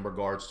line in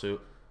regards to...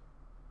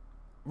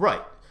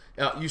 Right.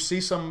 You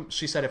see some...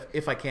 She said,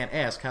 if I can't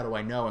ask, how do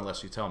I know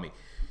unless you tell me?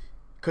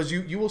 Because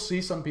you will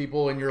see some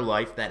people in your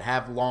life that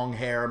have long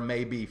hair,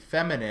 may be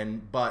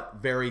feminine, but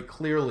very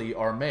clearly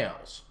are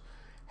males.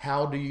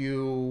 How do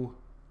you...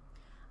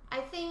 I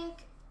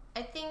think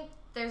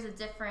there's a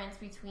difference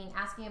between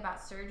asking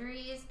about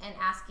surgeries and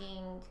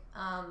asking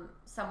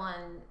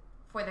someone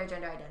for their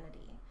gender identity.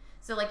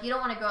 So, like, you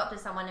don't want to go up to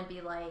someone and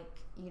be like,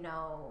 you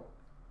know,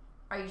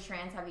 are you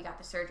trans? Have you got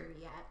the surgery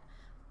yet?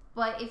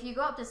 But if you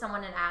go up to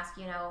someone and ask,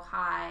 you know,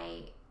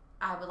 hi,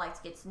 I would like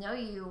to get to know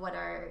you.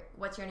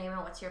 What's your name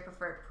and what's your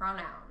preferred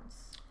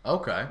pronouns?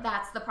 Okay.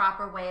 That's the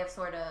proper way of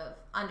sort of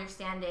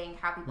understanding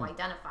how people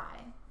identify.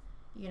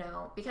 You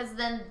know, because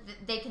then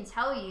they can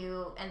tell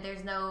you, and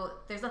there's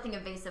nothing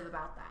evasive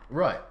about that.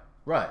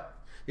 Right.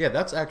 Yeah,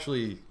 that's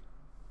actually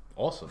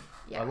awesome.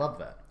 Yeah. I love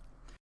that.